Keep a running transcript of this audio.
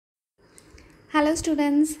Hello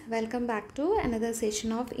students, welcome back to another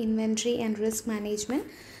session of inventory and risk management.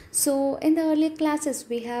 So in the earlier classes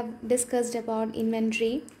we have discussed about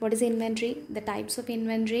inventory, what is inventory, the types of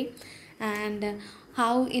inventory, and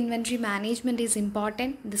how inventory management is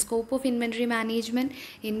important, the scope of inventory management,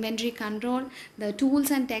 inventory control, the tools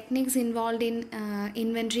and techniques involved in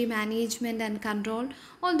inventory management and control.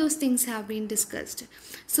 All those things have been discussed.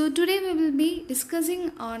 So today we will be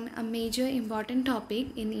discussing on a major important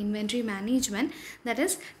topic in inventory management, that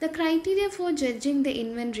is the criteria for judging the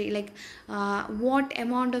inventory, like what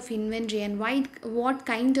amount of inventory and what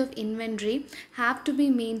kind of inventory have to be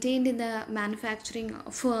maintained in the manufacturing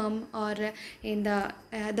firm or in the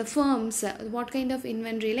firms, what kind of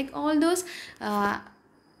inventory, like all those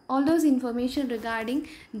information regarding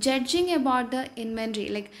judging about the inventory,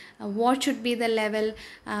 like what should be the level,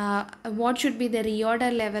 what should be the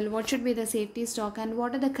reorder level, what should be the safety stock, and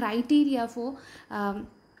what are the criteria for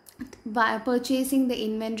by purchasing the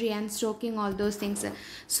inventory and stocking, all those things.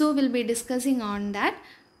 So we'll be discussing on that.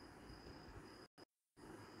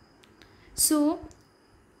 So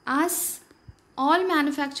as all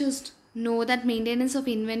manufacturers know that maintenance of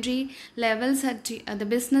inventory levels at the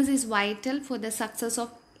business is vital for the success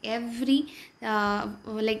of every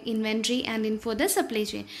like inventory and in for the supply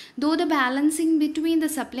chain. Though the balancing between the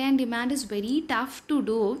supply and demand is very tough to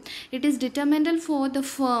do, it is detrimental for the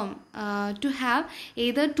firm to have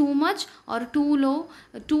either too much or too low,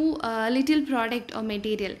 too little product or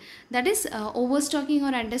material. That is overstocking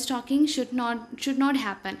or understocking should not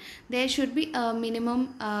happen. There should be a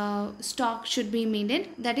minimum stock should be maintained,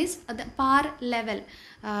 that is the par level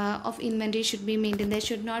of inventory should be maintained. There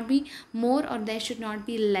should not be more or there should not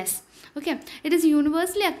be less. Okay, it is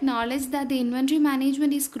universally acknowledged that the inventory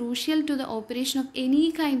management is crucial to the operation of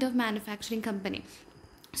any kind of manufacturing company.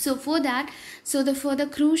 So for the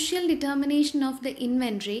crucial determination of the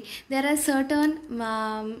inventory, there are certain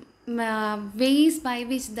ways by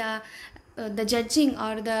which the judging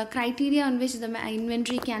or the criteria on which the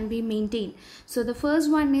inventory can be maintained. So the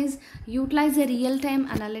first one is utilize the real-time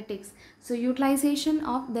analytics. So utilization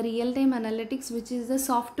of the real-time analytics, which is the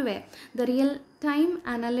software. The real-time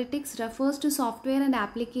analytics refers to software and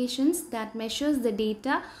applications that measures the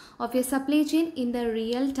data of your supply chain in the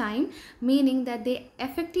real time, meaning that they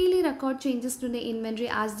effectively record changes to the inventory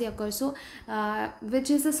as they occur. So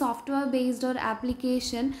which is a software based or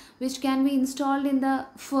application which can be installed in the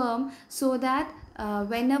firm, so that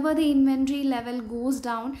whenever the inventory level goes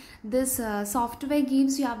down, this software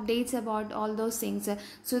gives you updates about all those things.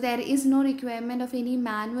 So there is no requirement of any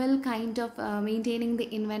manual kind of maintaining the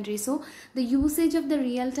inventory. So the usage of the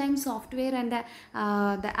real-time software and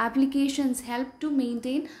the applications help to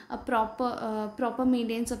maintain a proper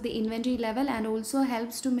maintenance of the inventory level, and also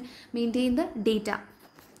helps to maintain the data.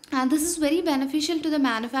 And this is very beneficial to the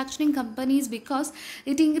manufacturing companies because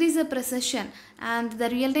it increases the precision, and the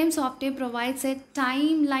real-time software provides a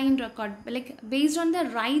timeline record, like based on the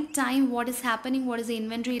right time what is happening, what is the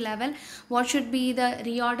inventory level, what should be the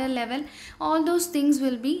reorder level. All those things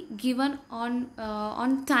will be given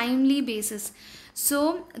on timely basis.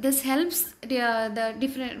 So this helps the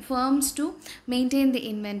different firms to maintain the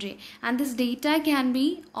inventory, and this data can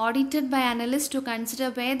be audited by analysts to consider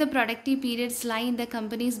where the productive periods lie in the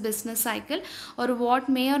company's business cycle, or what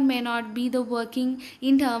may or may not be the working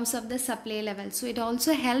in terms of the supply level. So it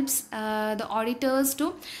also helps the auditors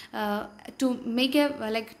to make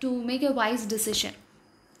a wise decision.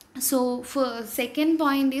 So for second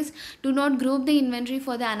point is, do not group the inventory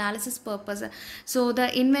for the analysis purpose. So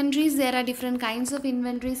the inventories, there are different kinds of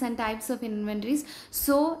inventories and types of inventories.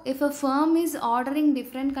 So if a firm is ordering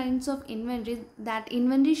different kinds of inventories, that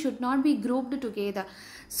inventory should not be grouped together.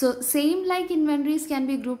 So same like inventories can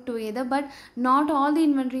be grouped together, but not all the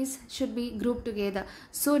inventories should be grouped together.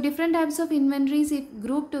 So different types of inventories, if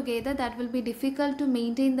grouped together, that will be difficult to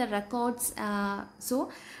maintain the records.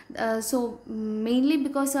 So mainly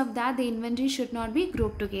because of that, the inventory should not be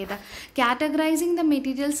grouped together. Categorizing the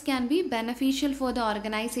materials can be beneficial for the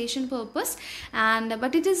organization purpose,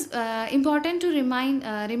 but it is important to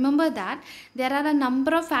remember that there are a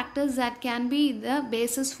number of factors that can be the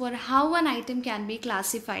basis for how an item can be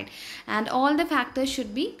classified, and all the factors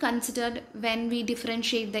should be considered when we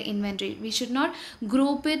differentiate the inventory. We should not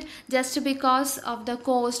group it just because of the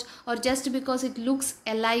cost, or just because it looks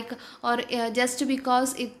alike, or just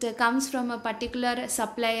because it comes from a particular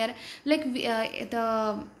supplier. Like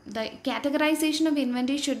the categorization of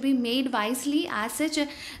inventory should be made wisely. As such,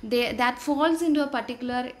 that falls into a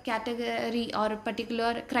particular category or a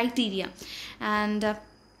particular criteria. And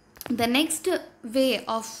the next way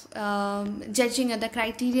of judging the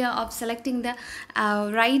criteria of selecting the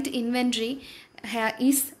right inventory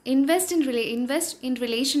is invest in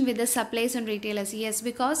relation with the suppliers and retailers. Yes,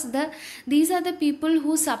 because these are the people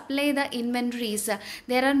who supply the inventories.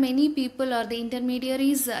 There are many people or the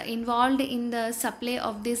intermediaries involved in the supply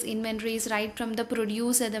of these inventories, right from the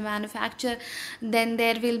producer, the manufacturer, then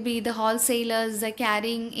there will be the wholesalers, the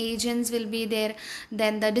carrying agents will be there,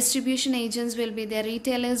 then the distribution agents will be there,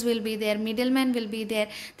 retailers will be there, middlemen will be there.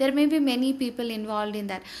 There may be many people involved in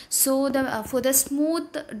that. So the for the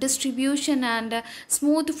smooth distribution and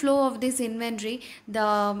smooth flow of this inventory,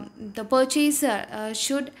 the purchaser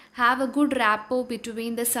should have a good rapport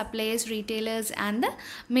between the suppliers, retailers and the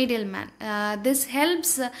middleman. This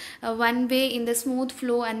helps one way in the smooth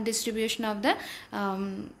flow and distribution of the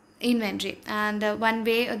inventory. And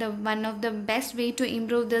one of the best way to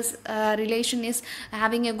improve this relation is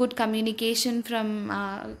having a good communication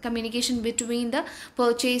communication between the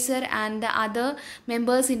purchaser and the other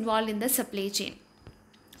members involved in the supply chain.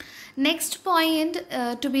 Next point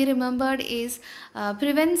to be remembered is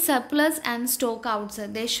prevent surplus and stock outs.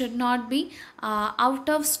 They should not be out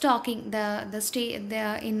of stocking.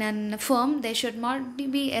 In a firm there should not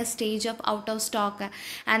be a stage of out of stock,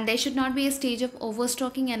 and there should not be a stage of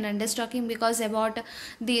overstocking and understocking, because about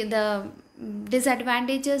the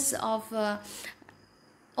disadvantages of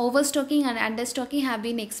overstocking and understocking have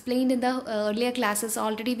been explained in the earlier classes.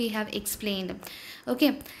 Already we have explained.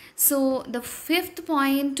 Okay, so the fifth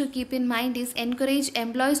point to keep in mind is encourage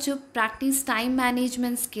employees to practice time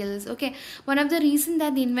management skills. Okay, one of the reasons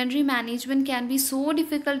that the inventory management can be so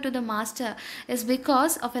difficult to the master is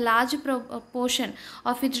because of a large proportion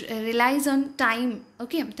of it relies on time.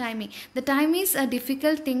 Okay, timing. The time is a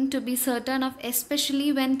difficult thing to be certain of,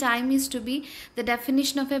 especially when time is to be the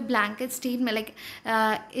definition of a blanket statement. Like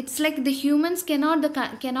it's like the humans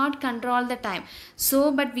cannot control the time.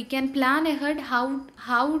 So but we can plan ahead how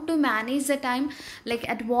to manage the time, like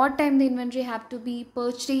at what time the inventory have to be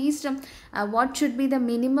purchased, what should be the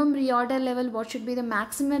minimum reorder level, what should be the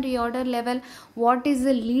maximum reorder level, what is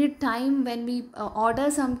the lead time when we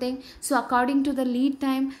order something. So according to the lead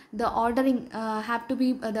time, the ordering have to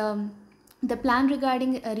be the plan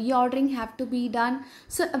regarding reordering have to be done.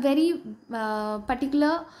 So a very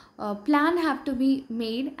particular plan have to be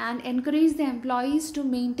made, and encourage the employees to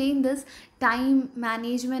maintain this time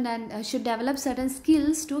management, and should develop certain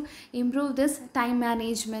skills to improve this time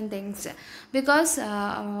management things. Because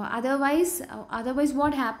otherwise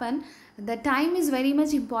what happen, the time is very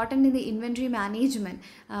much important in the inventory management.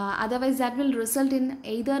 Otherwise that will result in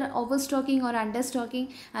either overstocking or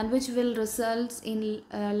understocking, and which will result in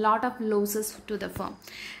a lot of losses to the firm.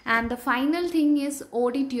 And the final thing is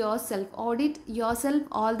audit yourself all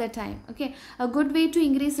the time. Okay, a good way to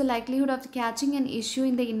increase the likelihood of catching an issue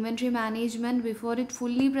in the inventory management before it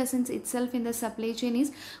fully presents itself in the supply chain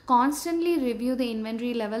is constantly review the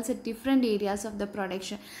inventory levels at different areas of the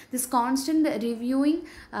production. This constant reviewing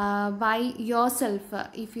by yourself,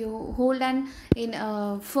 if you hold an in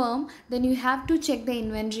a firm, then you have to check the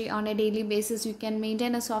inventory on a daily basis. You can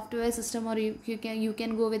maintain a software system, or you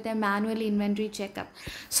can go with a manual inventory checkup.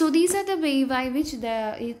 So these are the way by which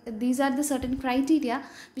these are the certain criteria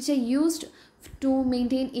which are used to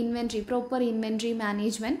maintain inventory, proper inventory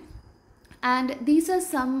management. And these are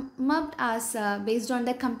summed up as based on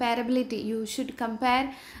the comparability. You should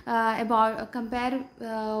compare what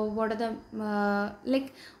are the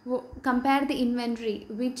compare the inventory,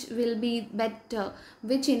 which will be better,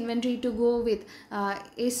 which inventory to go with.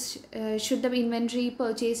 Should the inventory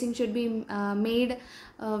purchasing should be made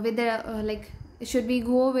with the should we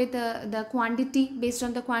go with the quantity, based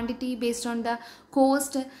on the quantity, based on the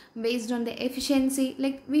cost, based on the efficiency.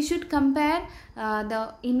 Like we should compare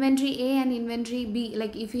the inventory A and inventory B.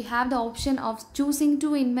 Like if we have the option of choosing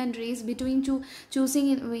two inventories, choosing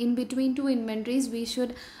in between two inventories, we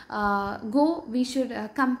should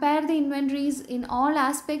compare the inventories in all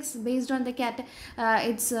aspects based on the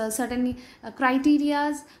certain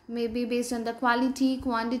criterias, maybe based on the quality,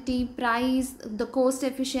 quantity, price, the cost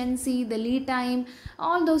efficiency, the lead time.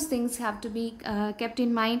 All those things have to be kept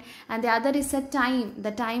in mind. And the other is the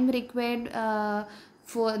time required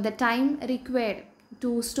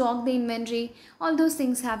to stock the inventory. All those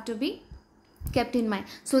things have to be kept in mind.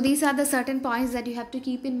 So these are the certain points that you have to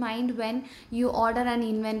keep in mind when you order an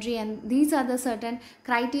inventory, and these are the certain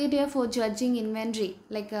criteria for judging inventory,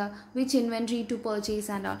 like which inventory to purchase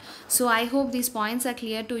and all. So I hope these points are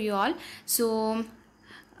clear to you all. So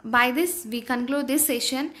by this we conclude this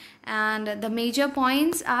session, And the major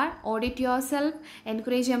points are: audit yourself,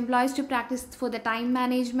 encourage employees to practice for the time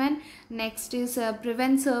management. Next is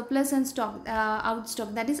prevent surplus and stock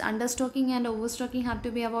outstock, that is understocking and overstocking have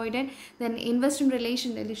to be avoided. Then invest in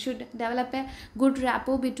relation, you should develop a good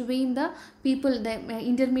rapport between the people, the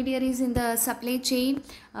intermediaries in the supply chain.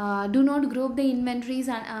 Do not group the inventories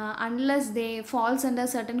unless they falls under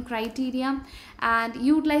certain criteria. And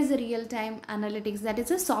utilize the real time analytics, that is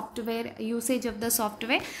a software usage of the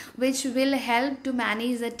software which will help to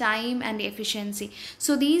manage the time and efficiency.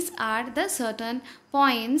 So these are the certain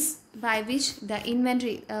points by which the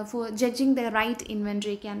inventory for judging the right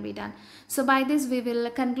inventory can be done. So by this we will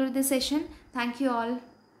conclude the session. Thank you all.